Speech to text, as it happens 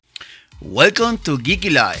Welcome to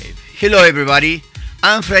Geeky Live. Hello, everybody.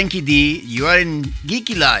 I'm Frankie D. You are in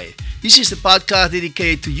Geeky Live. This is a podcast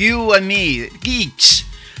dedicated to you and me, geeks.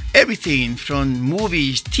 Everything from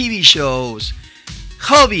movies, TV shows,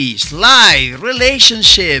 hobbies, life,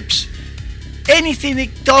 relationships, anything that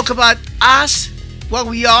talk about us, what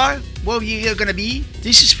we are, what we are going to be.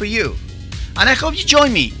 This is for you. And I hope you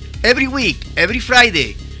join me every week, every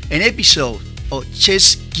Friday, an episode of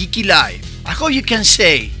Just Geeky Live. I hope you can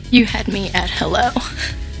say, You had me at hello.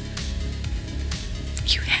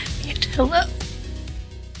 You had me at hello.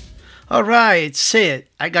 all right, say it.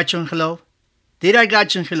 I got you on hello. Did I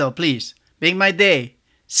got you on hello? Please, make my day.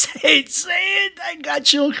 Say it. I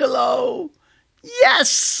got you on hello.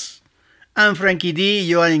 Yes. I'm Frankie D.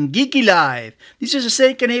 You are in Geeky Live. This is the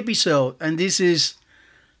second episode, and this is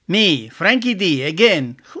me, Frankie D.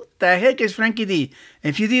 Again, who the heck is Frankie D?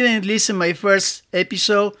 If you didn't listen my first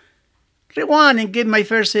episode, rewind and get my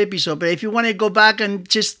first episode. But if you want to go back and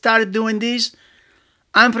just start doing this,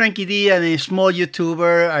 I'm Frankie D. I'm a small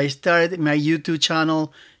YouTuber. I started my YouTube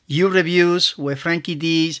channel, U Reviews, with Frankie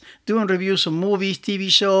D's, doing reviews of movies, TV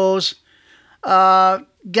shows,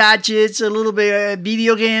 gadgets, a little bit of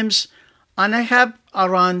video games. And I have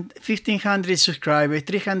around 1,500 subscribers,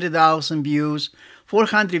 300,000 views,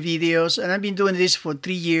 400 videos. And I've been doing this for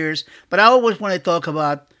 3 years. But I always want to talk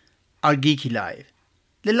about our Geeky life.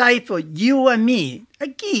 The life of you and me,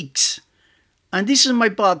 geeks. And this is my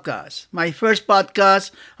podcast, my first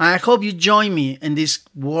podcast, and I hope you join me in this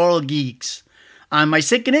world of geeks. And my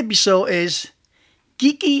second episode is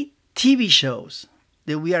geeky TV shows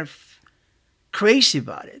that we are crazy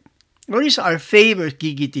about it. What is our favorite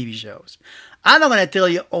geeky TV shows? I'm not going to tell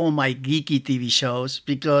you all my geeky TV shows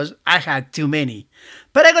because I had too many.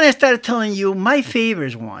 But I'm going to start telling you my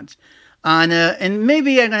favorite ones. And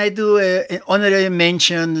maybe I'm going to do an honorary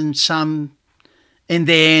mention and some in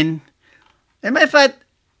the end. As a matter of fact,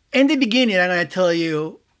 in the beginning, I'm going to tell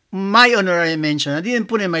you my honorary mention. I didn't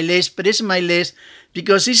put it in my list, but it's in my list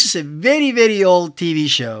because this is a very, very old TV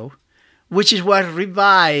show, which is what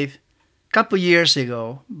revived a couple years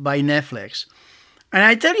ago by Netflix. And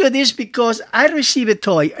I tell you this because I received a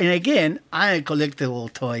toy. And again, I collect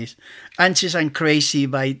old toys. And since I'm crazy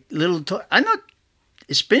by little toys, I'm not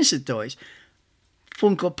expensive toys,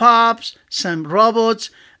 Funko Pops, some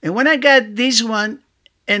robots. And when I got this one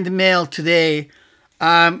in the mail today,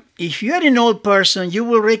 if you're an old person, you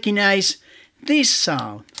will recognize this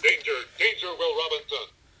sound. Danger, danger, Will Robinson.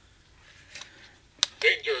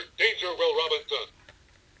 Danger, danger, Will Robinson.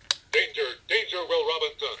 Danger, danger, Will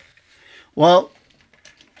Robinson. Well,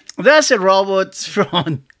 that's a robot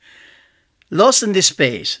from Lost in the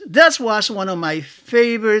Space. That was one of my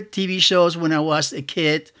favorite TV shows when I was a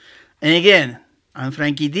kid. And again, I'm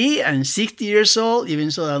Frankie D. I'm 60 years old, even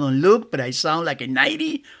though I don't look, but I sound like a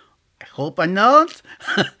 90. I hope I'm not.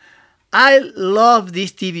 I love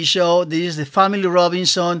this TV show. This is the family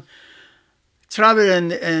Robinson. Travel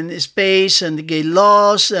in space and they get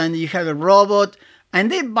lost and you have a robot.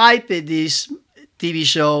 And they bypassed this TV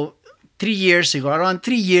show 3 years ago, around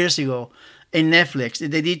 3 years ago in Netflix.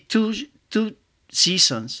 They did two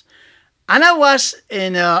seasons. And I was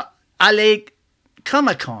in LA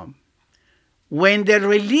Comic-Con when they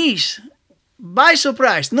released, by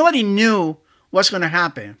surprise, nobody knew what's going to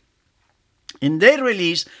happen. And they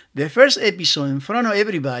released the first episode in front of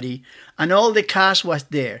everybody, and all the cast was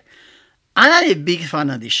there. And I'm a big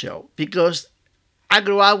fan of this show because I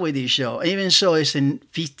grew up with this show. Even so, it's a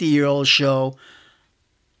 50-year-old show.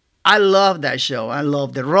 I love that show. I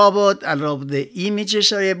love the robot. I love the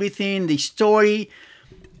images of everything, the story.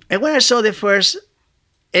 And when I saw the first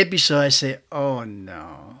episode, I said, oh,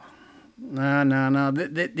 no. No.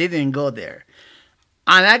 They didn't go there.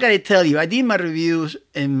 And I got to tell you, I did my reviews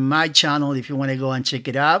in my channel if you want to go and check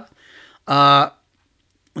it out.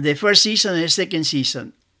 The first season and the second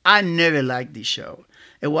season, I never liked this show.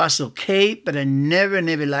 It was okay, but I never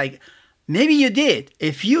liked it. Maybe you did.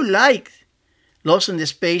 If you liked Lost in the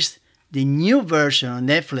Space, the new version on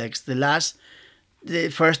Netflix, the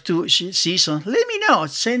first two seasons, let me know.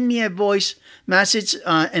 Send me a voice message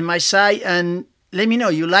in my site and let me know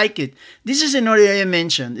you like it. This is another I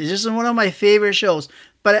mentioned. This is one of my favorite shows.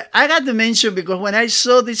 But I got to mention because when I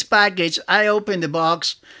saw this package, I opened the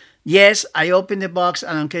box. Yes, I opened the box.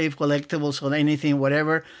 I don't care if collectibles or anything,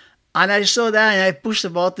 whatever. And I saw that and I pushed the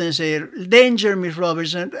button and said, Danger, Miss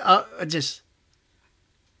Robertson.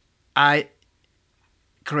 I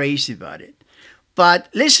crazy about it. But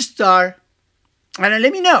let's start. And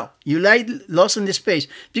let me know. You like Lost in the Space.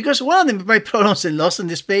 Because one of my problems in Lost in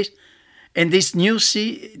the Space and this new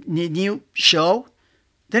show,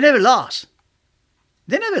 they never lost.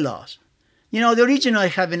 The original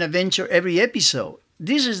have an adventure every episode.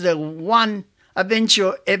 This is the one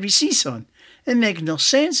adventure every season. It makes no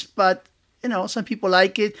sense, but some people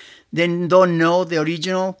like it. They don't know the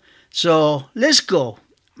original. So let's go.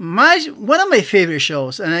 One of my favorite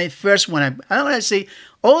shows, and I don't want to say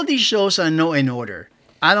all these shows are not in order.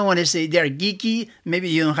 I don't want to say they're geeky. Maybe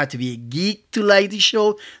you don't have to be a geek to like the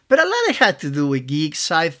show, but a lot of it had to do with geek,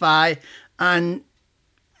 sci-fi, and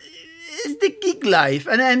it's the geek life.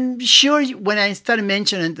 And I'm sure when I start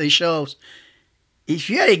mentioning the shows,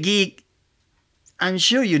 if you're a geek, I'm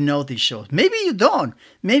sure you know these shows. Maybe you don't.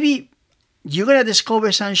 Maybe you're going to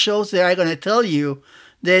discover some shows that are going to tell you,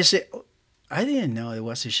 they say, "Oh, I didn't know it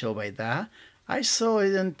was a show by that. I saw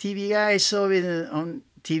it on TV. I saw it on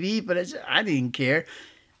TV, but I didn't care."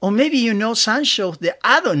 Or maybe you know some shows that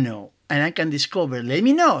I don't know and I can discover. Let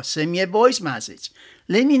me know. Send me a voice message.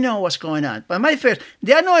 Let me know what's going on. But my first,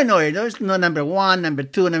 they are not in order. There's no number 1, number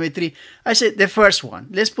 2, number 3. I said the first one.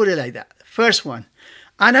 Let's put it like that. First one.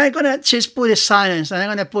 And I'm going to just put a silence and I'm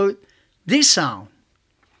going to put this sound.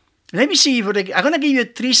 Let me see if I'm going to give you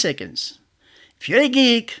 3 seconds. If you're a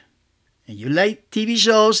geek and you like TV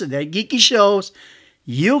shows and they're geeky shows,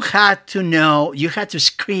 you had to know, you had to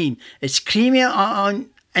scream. It's screaming on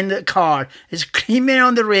in the car, it's screaming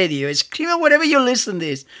on the radio, it's screaming whatever you listen to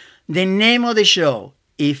this. The name of the show,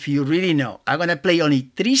 if you really know. I'm going to play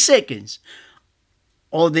only 3 seconds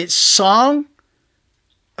of the song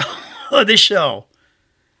of the show.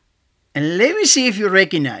 And let me see if you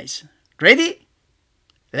recognize. Ready?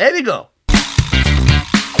 There we go.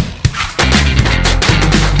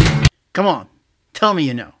 Come on. Tell me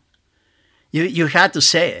you know. You had to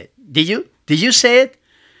say it. Did you? Did you say it?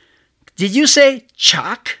 Did you say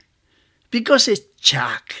Chuck? Because it's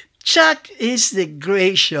Chuck. Chuck is the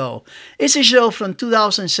great show. It's a show from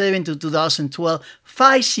 2007 to 2012,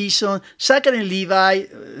 5 seasons. Zachary Levi,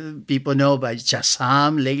 people know by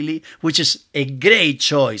Shazam lately, which is a great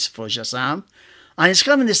choice for Shazam. And it's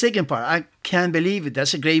coming the second part. I can't believe it.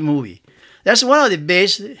 That's a great movie. That's one of the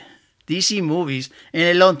best DC movies in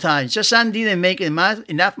a long time. Shazam didn't make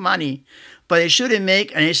enough money, but it shouldn't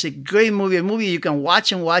make, and it's a great movie. A movie you can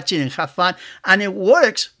watch and have fun. And it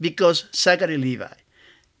works because Zachary Levi.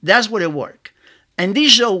 That's what it works. And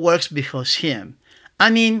this show works because him. I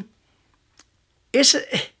mean, there's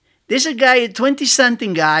a guy, a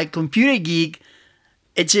 20-something guy, computer geek.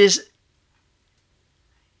 It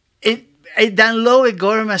downloaded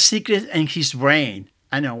government secrets in his brain.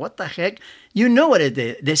 I know, what the heck? You know what it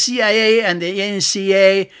did. The CIA and the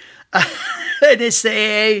NCA, the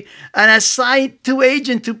CIA, and assigned 2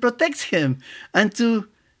 agents to protect him and to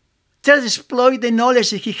just exploit the knowledge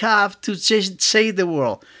that he have to just save the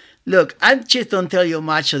world. Look, I just don't tell you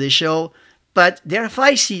much of the show, but there are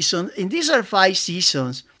 5 seasons, and these are 5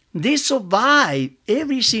 seasons. They survive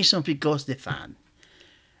every season because the fan.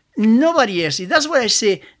 Nobody else. That's what I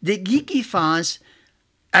say. The geeky fans,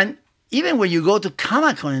 and even when you go to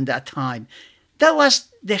Comic-Con in that time, that was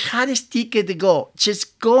the hardest ticket to go.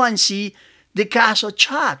 Just go and see the cast of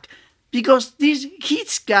Chuck, because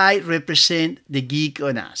his guy represent the geek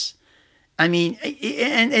on us. I mean,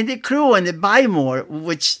 and the crew and the Buy More,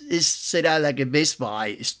 which is set out like a Best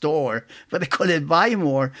Buy store, but they call it Buy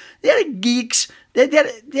More. They're geeks.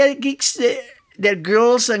 They're geeks. They're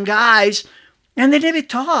girls and guys, and they never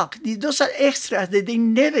talk. Those are extras that they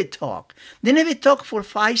never talk. They never talk for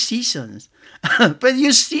 5 seasons, but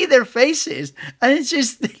you see their faces, and it's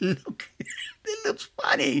just they look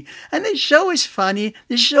funny, and the show is funny.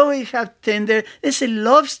 The show is have tender. There's a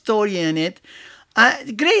love story in it.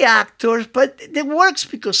 Great actors, but it works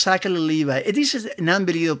because Zachary Levi. This is an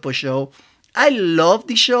unbelievable show. I love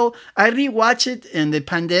the show. I rewatched it in the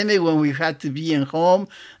pandemic when we had to be in home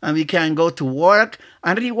and we can't go to work.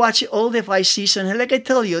 And rewatch all the 5 seasons. And like I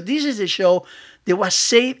tell you, this is a show that was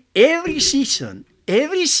saved every season.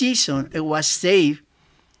 Every season it was saved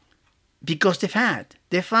because the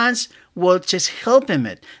fans were just helping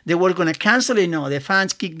it. They were going to cancel it. No, the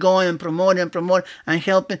fans keep going and promote and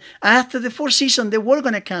helping. After the 4th season, they were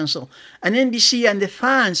going to cancel. And NBC and the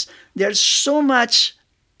fans, they're so much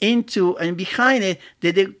into and behind it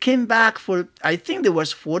that they came back for, I think there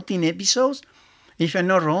was 14 episodes, if I'm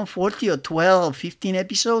not wrong, 40 or 12 or 15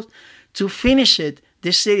 episodes, to finish it,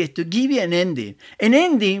 the series, to give you an ending. An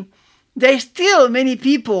ending, there's still many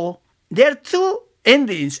people, there are 2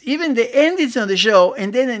 endings, even the endings on the show,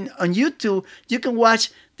 and then on YouTube, you can watch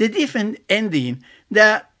the different ending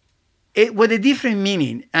with a different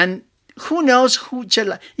meaning. And who knows who,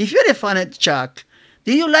 if you're a fan of Chuck,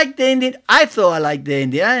 do you like the ending? I thought I liked the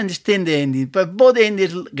ending. I understand the ending, but both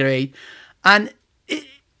endings great. And it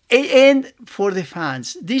end for the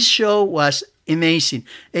fans. This show was amazing.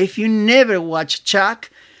 If you never watch Chuck,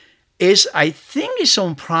 I think it's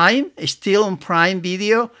on Prime. It's still on Prime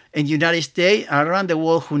Video in the United States. Around the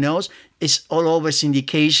world, who knows? It's all over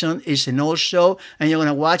syndication. It's an old show, and you're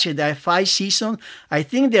gonna watch it. There are 5 seasons. I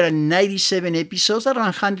think there are 97 episodes, around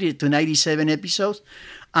 100 to 97 episodes,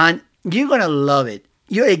 and you're gonna love it.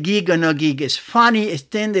 You're a geek or no geek. It's funny. It's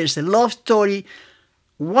tender. It's a love story.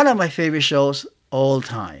 One of my favorite shows all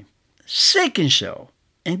time. Second show,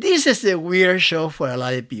 and this is a weird show for a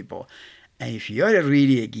lot of people. And if you're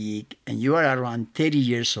really a geek and you are around 30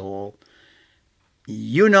 years old,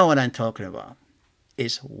 you know what I'm talking about.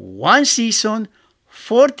 It's 1 season,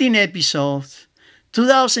 14 episodes,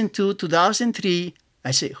 2002, 2003.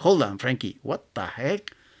 I say, hold on, Frankie, what the heck?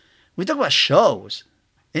 We talk about shows.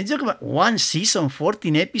 And you talk about 1 season,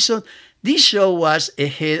 14 episodes. This show was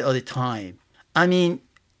ahead of the time. I mean,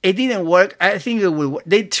 it didn't work. I think it will work.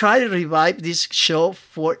 They try to revive this show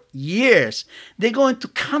for years. They go into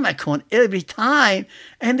Comic-Con every time,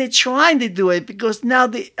 and they're trying to do it because now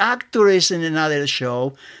the actor is in another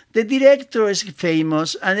show. The director is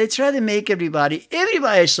famous, and they try to make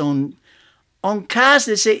everybody's on cast.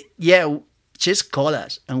 They say, yeah, just call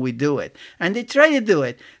us, and we do it. And they try to do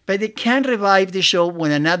it, but they can't revive the show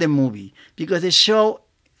with another movie because I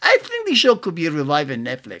think the show could be revived on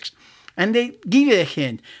Netflix. And they give you a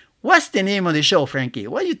hint. What's the name of the show, Frankie?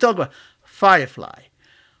 What are you talking about? Firefly.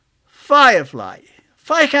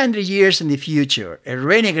 500 years in the future, a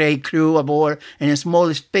renegade crew aboard in a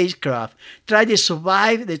small spacecraft try to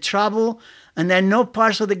survive the trouble, and there are no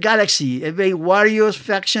parts of the galaxy. Evade warriors,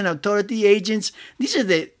 faction, authority agents. This is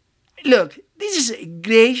a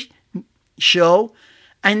great show.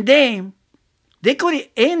 And then they could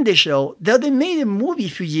end the show. They made a movie a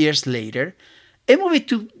few years later. A movie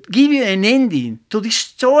to give you an ending to the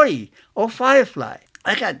story of Firefly.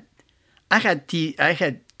 I had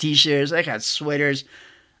T-shirts, I had sweaters,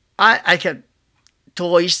 I had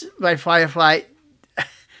toys by Firefly.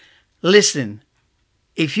 Listen,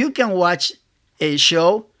 if you can watch a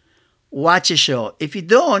show, watch a show. If you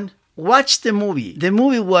don't, watch the movie. The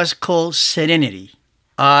movie was called Serenity.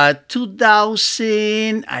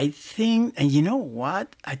 2000, I think, and you know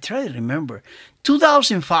what? I try to remember.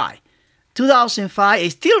 2005.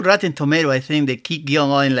 It's still Rotten Tomato, I think. They keep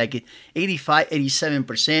going like 85,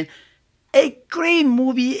 87%. A great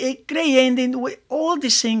movie, a great ending with all the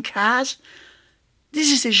same cast. This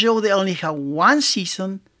is a show that only have 1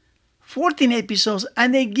 season, 14 episodes,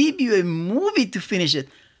 and they give you a movie to finish it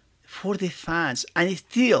for the fans. And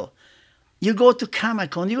still, you go to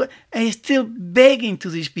Comic-Con, and it's still begging to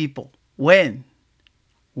these people. When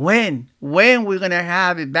we're going to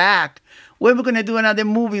have it back? When we're going to do another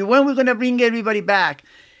movie? When we're going to bring everybody back?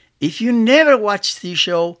 If you never watched the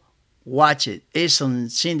show, watch it. It's on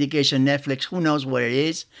syndication, Netflix, who knows where it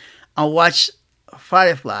is. And watch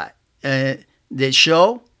Firefly, the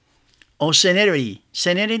show, or Serenity.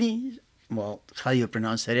 Serenity? Well, how do you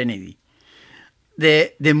pronounce Serenity?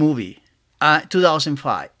 The movie,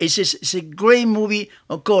 2005. It's a great movie.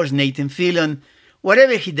 Of course, Nathan Fillion,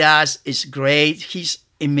 whatever he does is great. He's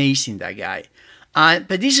amazing, that guy.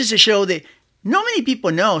 But this is a show that not many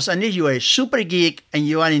people know unless you are a super geek and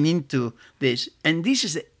you are into this. And this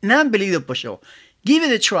is an unbelievable show. Give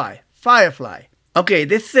it a try. Firefly. Okay,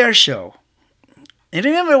 the third show. And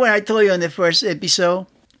remember what I told you on the first episode?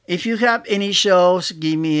 If you have any shows,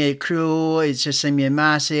 give me a clue. It's just send me a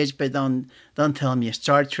message, but don't tell me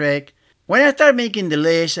Star Trek. When I start making the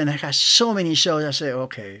list and I have so many shows, I say,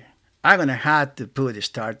 okay, I'm going to have to put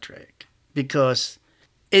Star Trek because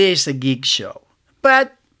it is a geek show.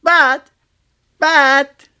 But,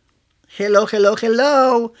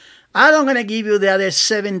 hello. I'm not going to give you the other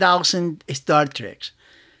 7,000 Star Treks.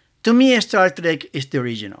 To me, Star Trek is the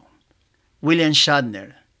original. William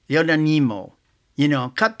Shatner, Leonard Nimoy,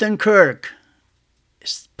 Captain Kirk,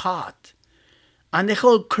 Spock, and the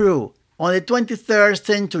whole crew on the 23rd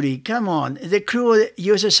century. Come on, the crew of the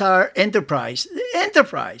USSR Enterprise. The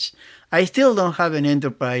Enterprise. I still don't have an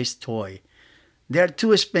Enterprise toy. They're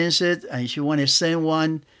too expensive, and if you want to send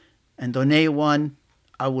one and donate one,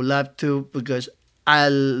 I would love to, because I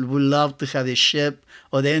would love to have the ship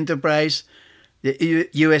or the Enterprise, the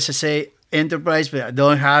USSA Enterprise, but I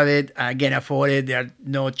don't have it. I can't afford it. They're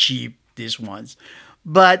not cheap, these ones.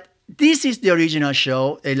 But this is the original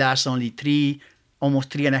show. It lasts only almost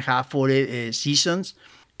 3.5, 4 seasons.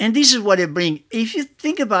 And this is what it brings. If you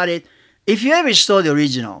think about it, if you ever saw the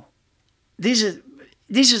original, imagine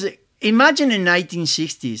in the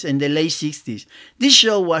 1960s and the late 60s, this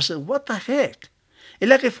show was, what the heck? It's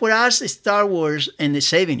like for us, Star Wars in the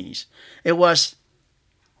 70s. It was,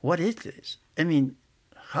 what is this? I mean,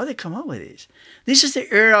 how they come up with this? This is the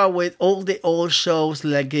era with all the old shows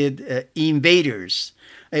like Invaders,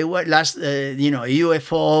 what last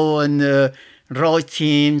UFO and Roy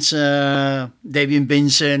Teams, David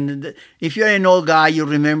Vincent. If you're an old guy, you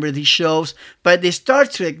remember these shows. But the Star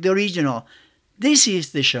Trek, the original, this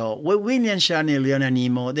is the show with William Shatner and Leonard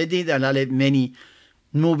Nimoy. They did a lot of many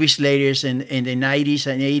movies later in the 90s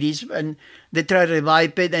and 80s, and they tried to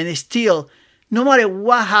revive it, and it's still, no matter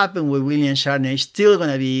what happened with William Shatner, it's still going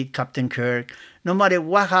to be Captain Kirk. No matter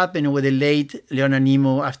what happened with the late Leonard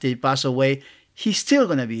Nimoy after he passed away, he's still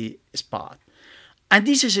going to be Spock. And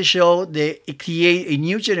this is a show that creates a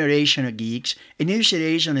new generation of geeks, a new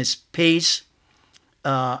generation of space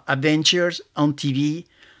adventures on TV,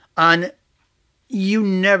 and you're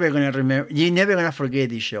never gonna forget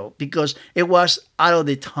this show because it was out of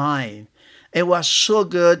the time. It was so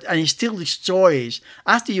good, and it's still the stories.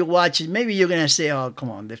 After you watch it, maybe you're gonna say, "Oh,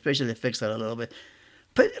 come on, the special effects are a little bit."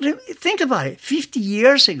 But think about it: 50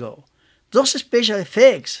 years ago, those special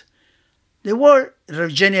effects, they were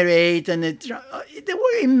regenerate and they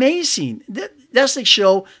were amazing. That's the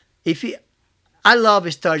show. I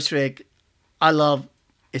love Star Trek. I love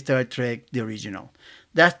Star Trek, the original.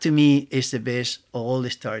 That to me is the best of all the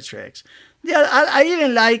Star Treks. Yeah, I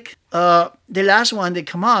even like the last one that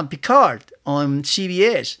come on, Picard on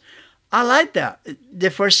CBS. I like that, the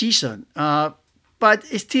first season. But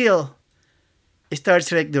it's still Star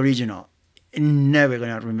Trek, the original. You're never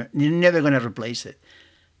gonna replace it.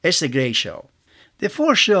 It's a great show. The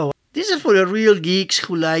fourth show, this is for the real geeks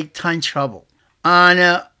who like time travel.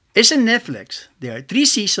 And it's on Netflix. There are 3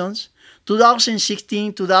 seasons,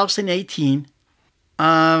 2016, 2018.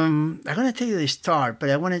 I'm going to tell you the star, but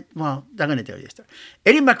I'm going to tell you the star.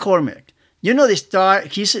 Eddie McCormack. You know the star,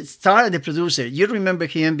 he's a star and the producer. You remember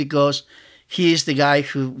him because he is the guy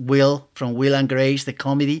from Will and Grace, the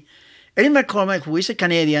comedy. Eddie McCormack, who is a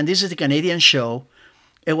Canadian, this is the Canadian show.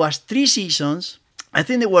 It was 3 seasons. I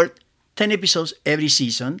think there were 10 episodes every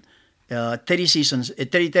season. 30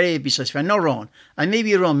 episodes, if I'm not wrong. I may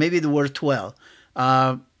be wrong, maybe there were 12.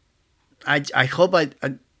 I hope I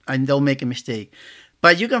don't make a mistake.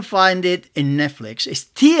 But you can find it in Netflix. It's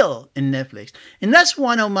still in Netflix. And that's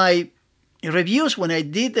one of my reviews when I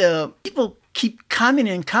did. People keep coming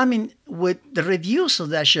with the reviews of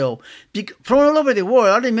that show. From all over the world.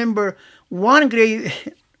 I remember one great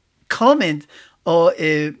comment or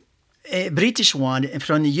a British one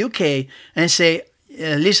from the UK and say,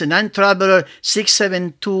 listen, I'm Traveler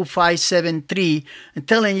 672573 and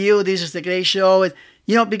telling you this is the great show.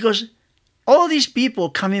 Because all these people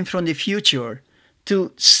coming from the future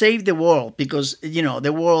to save the world because,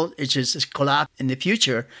 the world is just collapsed in the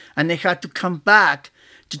future and they had to come back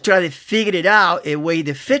to try to figure it out, a way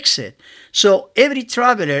to fix it. So every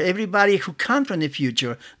traveler, everybody who comes from the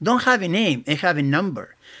future don't have a name, they have a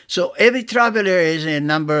number. So every traveler is a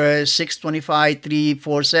number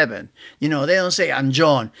 625347. They don't say, I'm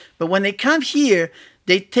John. But when they come here,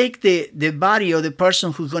 they take the body of the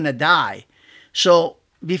person who's going to die. So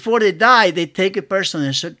before they die, they take a person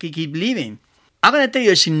and keep living. I'm going to tell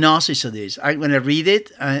you a synopsis of this. I'm going to read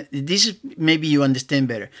it. This is maybe you understand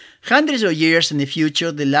better. Hundreds of years in the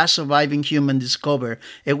future, the last surviving human discovered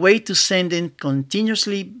a way to send them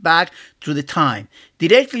continuously back through the time,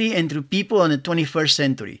 directly and through people in the 21st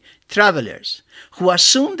century, travelers, who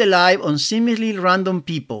assume the life of seemingly random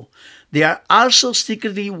people. They are also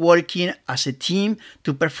secretly working as a team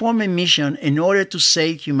to perform a mission in order to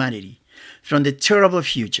save humanity from the terrible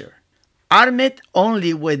future. Armed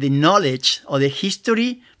only with the knowledge of the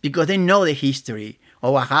history, because they know the history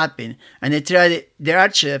of what happened, and they try their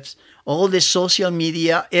archives, all the social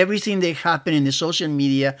media, everything that happened in the social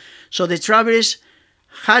media. So the travelers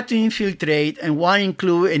had to infiltrate, and one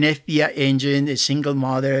include an FBI agent, a single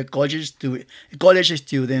mother, a college student,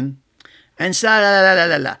 and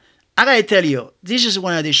I gotta tell you, this is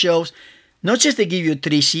one of the shows. Not just they give you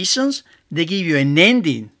 3 seasons, they give you an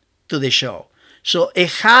ending to the show. So it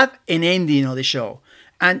had an ending of the show.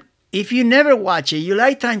 And if you never watch it, you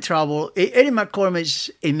like time travel, Eddie McCormack is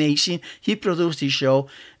amazing. He produced this show.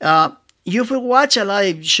 You will watch a lot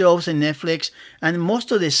of shows on Netflix, and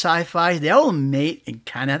most of the sci-fi, they're all made in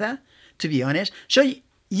Canada, to be honest. So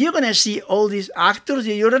you're going to see all these actors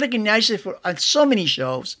that you recognize on so many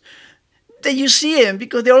shows that you see them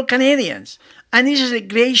because they're all Canadians. And this is a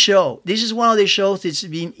great show. This is one of the shows that's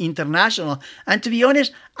been international. And to be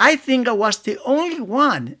honest, I think I was the only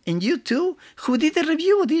one, and you too, who did a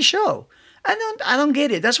review of this show. I don't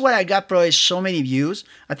get it. That's why I got probably so many views.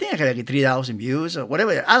 I think I got like 3,000 views or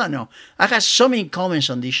whatever. I don't know. I got so many comments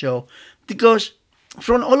on this show because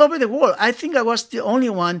from all over the world, I think I was the only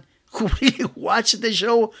one who really watched the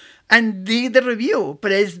show and did the review.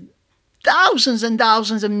 But it's thousands and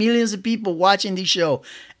thousands and millions of people watching this show.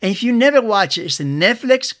 And if you never watch it, it's a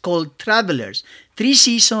Netflix called Travelers. 3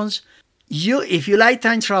 seasons. If you like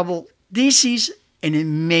time travel, this is an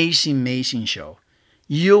amazing, amazing show.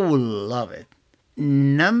 You will love it.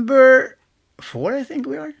 Number 4, I think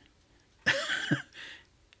we are.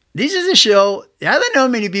 This is a show I don't know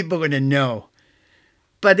many people are going to know,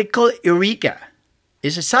 but they call it Eureka.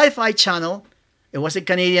 It's a sci-fi channel. It was a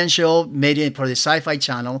Canadian show made for the Sci-Fi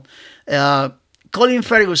Channel. Colin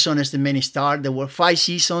Ferguson is the main star. There were 5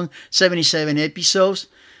 seasons, 77 episodes.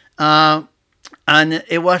 And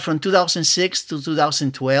it was from 2006 to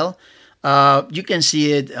 2012. You can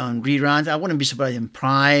see it on reruns. I wouldn't be surprised in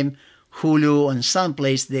Prime, Hulu, and some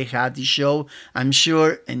place they have this show. I'm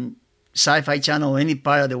sure in Sci-Fi Channel or any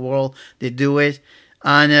part of the world they do it.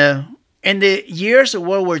 And in the years of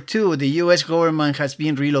World War II, the U.S. government has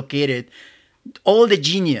been relocated all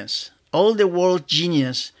the world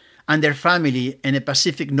genius and their family in a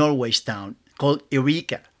Pacific Northwest town called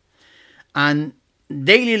Eureka. And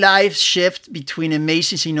daily life shift between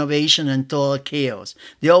amazing innovation and total chaos.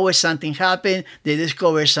 There always something happen. They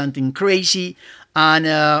discover something crazy. And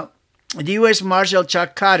the U.S. Marshal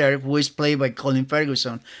Chuck Carter, who is played by Colin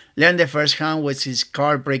Ferguson, learned the first hand with his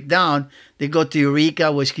car breakdown. They go to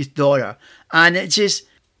Eureka with his daughter. And it's just,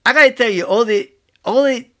 I gotta tell you, all the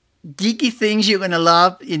geeky things you're gonna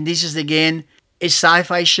love. And this is again a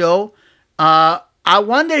sci-fi show. I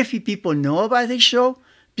wonder if people know about this show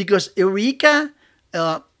because Eureka,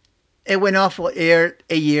 it went off for air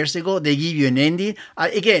 8 years ago. They give you an ending.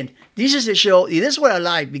 Again, this is a show. This is what I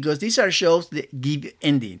like because these are shows that give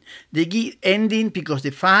ending. They give ending because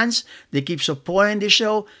the fans, they keep supporting the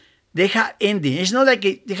show. They have ending. It's not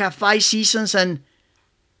like they have 5 seasons and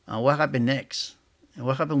what happened next? And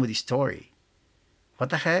what happened with the story? What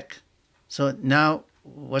the heck? So now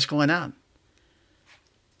what's going on?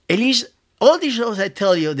 At least all these shows I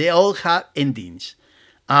tell you, they all have endings.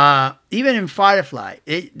 Even in Firefly,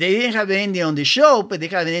 they didn't have an ending on the show, but they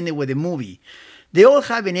have an ending with the movie. They all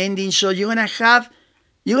have an ending, so you're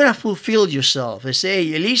gonna fulfill yourself. I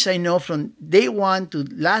say, at least I know from day 1 to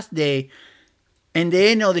last day, and the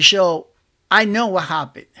end of the show, I know what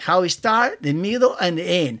happened, how it started, the middle, and the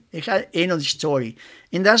end. It had the end of the story,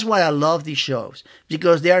 and that's why I love these shows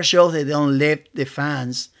because they are shows that don't leave the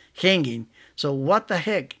fans hanging. So what the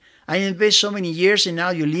heck? I invest so many years, and now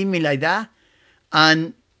you leave me like that,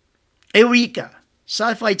 and Eureka,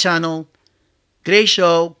 Sci-Fi Channel, great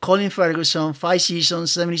show, Colin Ferguson, 5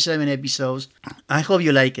 seasons, 77 episodes. I hope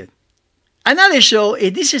you like it. Another show,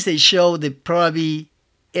 this is a show that probably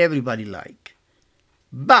everybody like.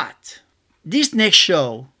 But this next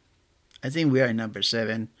show, I think we are in number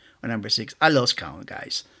 7 or number 6. I lost count,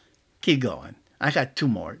 guys. Keep going. I got 2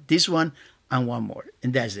 more. This one and 1 more,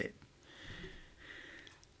 and that's it.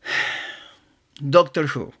 Doctor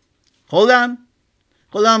Who. Hold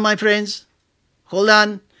on, my friends. Hold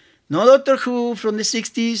on. No Doctor Who from the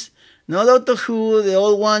 60s. No Doctor Who, the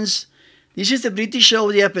old ones. This is the British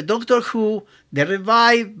show. They have a Doctor Who, the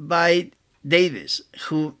revived by Davis,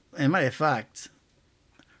 who, as a matter of fact,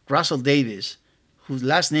 Russell Davis, whose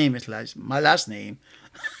last name is like my last name,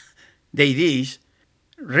 Davies,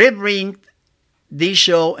 rebringed this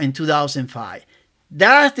show in 2005.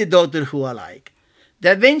 That's the Doctor Who I like.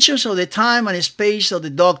 The adventures of the time and space of the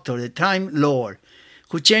Doctor, the Time Lord,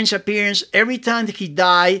 who changed appearance every time that he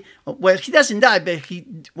died. Well, he doesn't die, but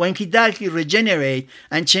when he died, he regenerates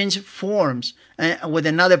and changes forms with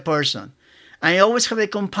another person. And he always have a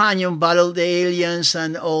companion battle the aliens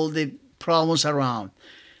and all the problems around.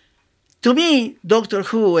 To me, Doctor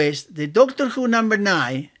Who is the Doctor Who number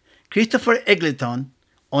 9, Christopher Eccleston,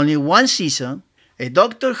 only 1 season. A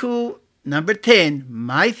Doctor Who number 10,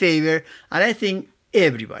 my favorite, and I think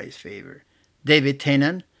everybody's favorite, David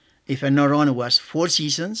Tennant. If I'm not wrong, it was 4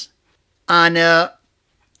 seasons. And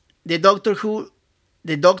the Doctor Who,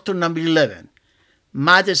 the Doctor number 11,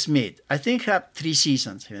 Matt Smith, I think have 3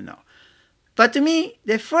 seasons, But to me,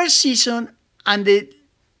 the first season and the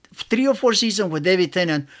 3 or 4 seasons with David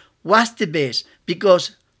Tennant was the best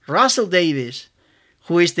because Russell Davis,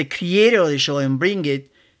 who is the creator of the show and bring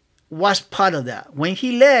it, was part of that. When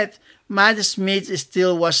he left, Matt Smith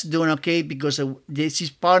still was doing okay because his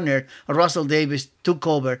partner, Russell Davis, took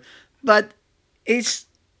over. But it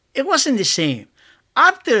wasn't the same.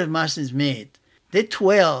 After Matt Smith, the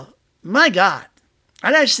 12, my God,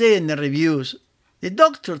 and I say in the reviews, the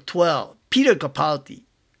Doctor 12, Peter Capaldi,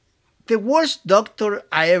 the worst Doctor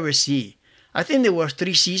I ever see. I think there were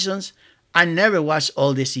 3 seasons. I never watched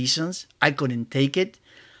all the seasons. I couldn't take it.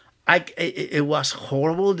 It was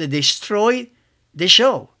horrible. They destroyed the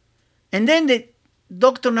show. And then the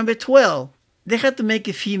Doctor number 12, they had to make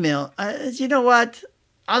a female. You know what?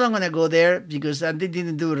 I don't want to go there because they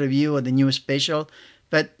didn't do a review of the new special,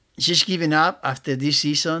 but she's given up after this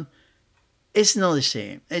season. It's not the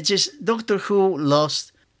same. It's just Doctor Who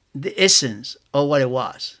lost the essence of what it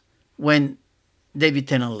was when David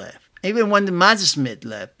Tennant left. Even when the Matt Smith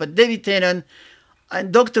left. But David Tennant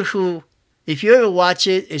and Doctor Who, if you ever watch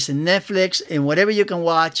it, it's on Netflix and whatever you can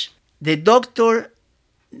watch. The Doctor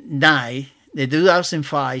died, the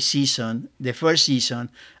 2005 season, the first season,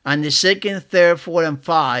 and the second, third, fourth, and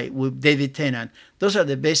five with David Tennant. Those are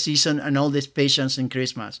the best season and all these Patience and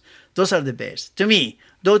Christmas. Those are the best. To me,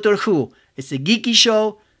 Doctor Who, it's a geeky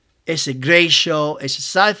show, it's a great show, it's a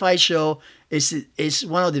sci-fi show, it's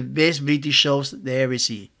one of the best British shows they ever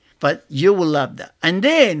see. But you will love that. And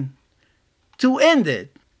then, to end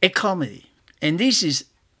it, a comedy. And this is,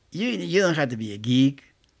 you don't have to be a geek,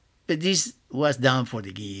 but this was done for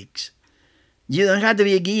the geeks. You don't have to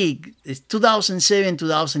be a geek. It's 2007,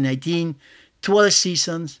 2019, 12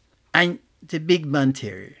 seasons, and The Big Bang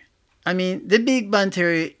Theory. I mean, The Big Bang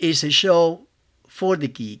Theory is a show for the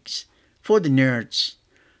geeks, for the nerds.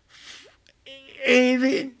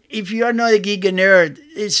 Even if you are not a geek and nerd,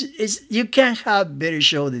 you can't have a better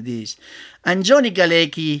show than this. And Johnny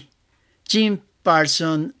Galecki, Jim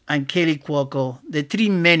Parsons, and Kelly Cuoco, the three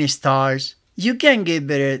main stars, you can't get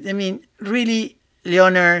better. I mean, really,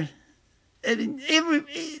 Leonard,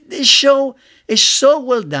 the show is so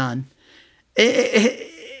well done.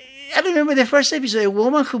 I remember the first episode, a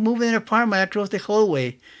woman who moved in an apartment across the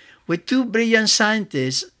hallway with two brilliant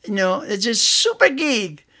scientists. It's just super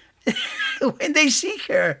geek. When they see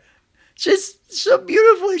her, just so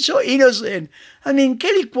beautiful and so innocent. I mean,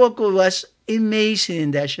 Kelly Cuoco was amazing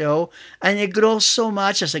in that show, and it grows so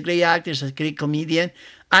much as a great actor, as a great comedian.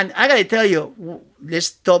 And I gotta tell you, let's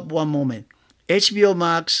stop one moment. HBO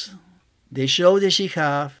Max, the show that she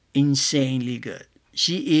have, insanely good.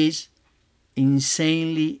 She is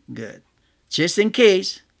insanely good. Just in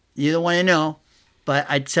case you don't want to know, but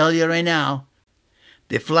I tell you right now,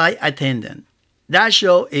 The Flight Attendant. That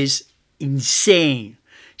show is insane.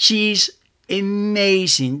 She's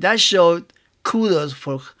amazing. That show, kudos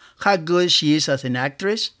for how good she is as an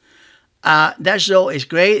actress. That show is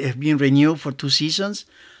great. It's been renewed for 2 seasons,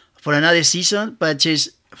 for another season. But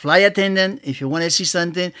she's Flight Attendant, if you want to see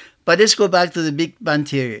something. But let's go back to The Big Bang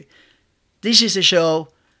Theory. This is a show,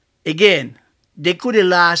 again, they could have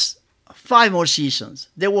last 5 more seasons.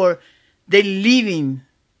 They leaving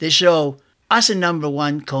the show as a number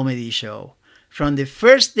 1 comedy show. From the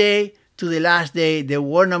first day to the last day, they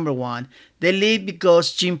were number 1. They leave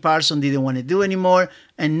because Jim Parsons didn't want to do anymore,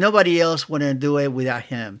 and nobody else wanted to do it without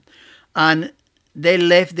him. And they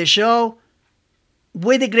left the show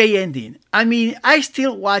with a great ending. I mean, I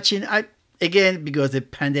still watching, again, because the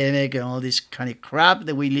pandemic and all this kind of crap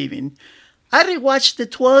that we live in, I rewatched the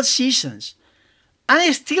 12 seasons, and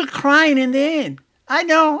I'm still crying in the end. I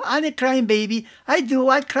know, I'm a crying baby. I do.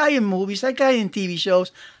 I cry in movies. I cry in TV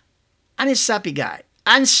shows. I'm a sappy guy.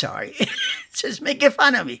 I'm sorry. Just making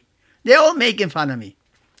fun of me. They're all making fun of me.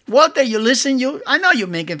 Walter, you listen, I know you're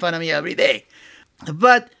making fun of me every day.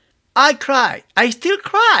 But I cry. I still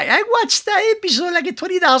cry. I watched that episode like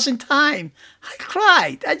 20,000 times. I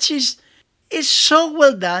cried. It's so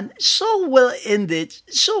well done, so well ended,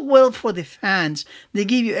 so well for the fans. They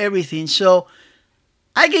give you everything. So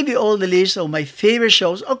I gave you all the list of my favorite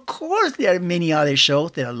shows. Of course, there are many other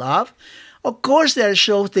shows that I love. Of course, there are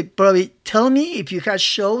shows that probably tell me if you have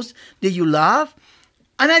shows that you love,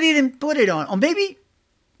 and I didn't put it on. Or maybe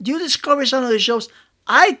you discover some of the shows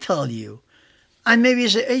I tell you. And maybe you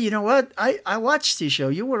say, hey, you know what? I watched this show.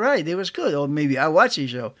 You were right. It was good. Or maybe I watched this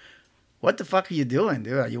show. What the fuck are you doing?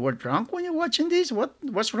 You were drunk when you're watching this?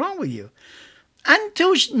 What's wrong with you? And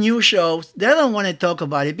 2 new shows, they don't want to talk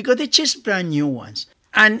about it because they're just brand new ones.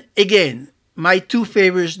 And again, my 2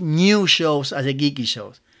 favorite new shows as a geeky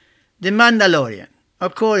shows. The Mandalorian,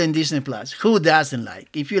 of course, in Disney Plus. Who doesn't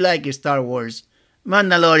like? If you like Star Wars,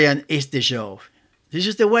 Mandalorian is the show. This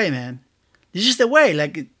is the way, man. This is the way.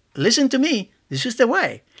 Like, listen to me. This is the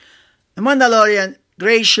way. The Mandalorian,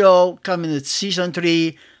 great show, coming to season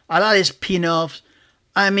 3. A lot of spin-offs.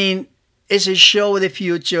 I mean, it's a show of the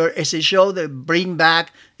future. It's a show that bring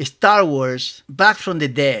back Star Wars back from the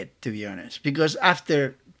dead, to be honest. Because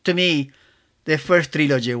to me, the first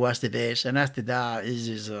trilogy was the best, and after that, it's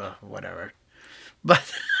just whatever. But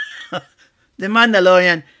The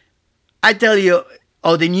Mandalorian, I tell you,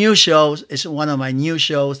 the new shows, is one of my new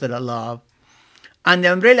shows that I love. And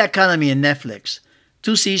The Umbrella Academy in Netflix.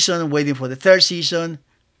 2 seasons, waiting for the 3rd season.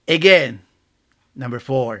 Again, number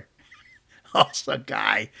 4. Also,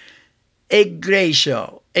 guy. a great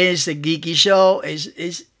show. It's a geeky show.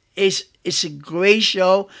 It's a great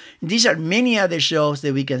show. These are many other shows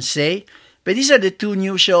that we can say, but these are the two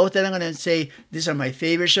new shows that I'm going to say these are my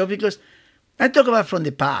favorite shows because I talk about from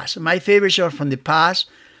the past. My favorite show from the past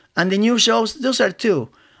and the new shows, those are two.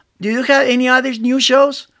 Do you have any other new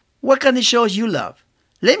shows? What kind of shows you love?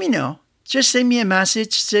 Let me know. Just send me a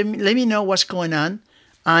message. Let me know what's going on.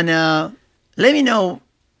 And let me know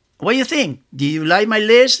what you think. Do you like my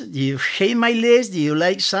list? Do you hate my list? Do you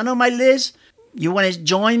like some of my list? You want to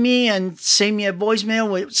join me and send me a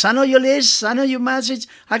voicemail with some of your list, some of your message?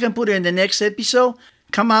 I can put it in the next episode.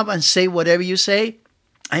 Come up and say whatever you say.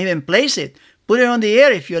 I even place it. Put it on the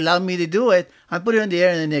air if you allow me to do it. I'll put it on the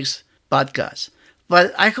air in the next podcast.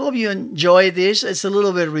 But I hope you enjoy this. It's a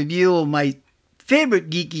little bit of review of my favorite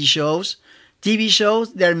geeky shows, TV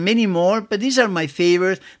shows. There are many more, but these are my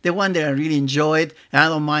favorites, the one that I really enjoyed, and I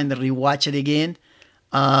don't mind to rewatch it again.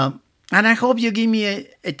 And I hope you give me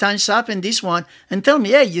a thumbs up in this one and tell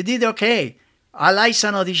me, hey, you did okay. I like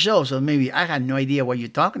some of these shows, or maybe I had no idea what you're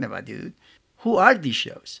talking about, dude. Who are these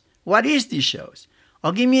shows? What is these shows?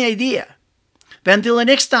 Or give me an idea. But until the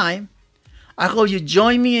next time, I hope you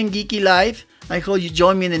join me in Geeky Live. I hope you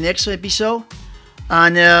join me in the next episode.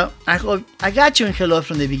 And I hope I got you in hello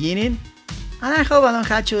from the beginning. And I hope I don't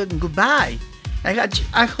have you in goodbye.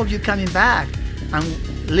 I hope you're coming back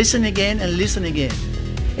and listen again and listen again.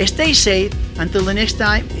 Stay safe. Until the next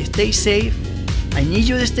time, stay safe. I need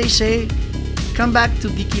you to stay safe. Come back to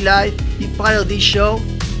Geeky Live. Be part of this show.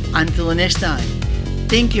 Until the next time,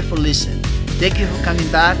 thank you for listening. Thank you for coming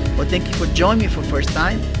back, or thank you for joining me for the first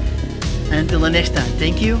time. And until the next time,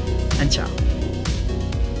 thank you and ciao.